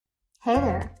Hey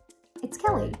there, it's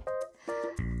Kelly.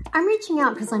 I'm reaching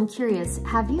out because I'm curious.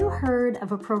 Have you heard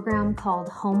of a program called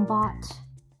HomeBot?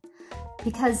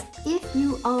 Because if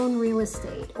you own real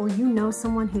estate or you know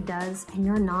someone who does and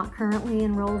you're not currently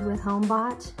enrolled with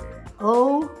HomeBot,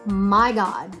 oh my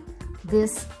God,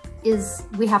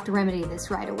 we have to remedy this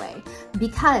right away,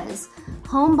 because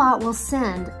HomeBot will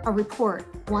send a report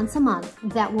once a month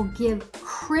that will give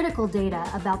critical data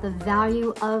about the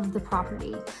value of the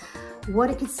property,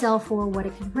 what it could sell for, what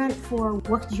it could rent for,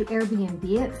 what could you Airbnb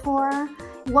it for,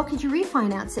 what could you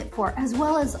refinance it for, as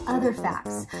well as other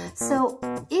facts. So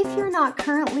if you're not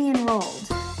currently enrolled,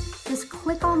 just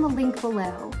click on the link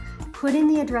below, put in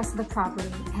the address of the property,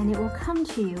 and it will come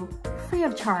to you free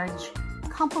of charge,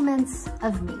 compliments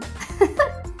of me.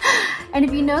 And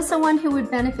if you know someone who would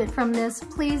benefit from this,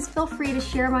 please feel free to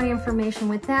share my information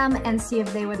with them and see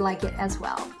if they would like it as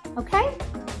well. Okay?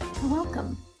 You're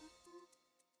welcome.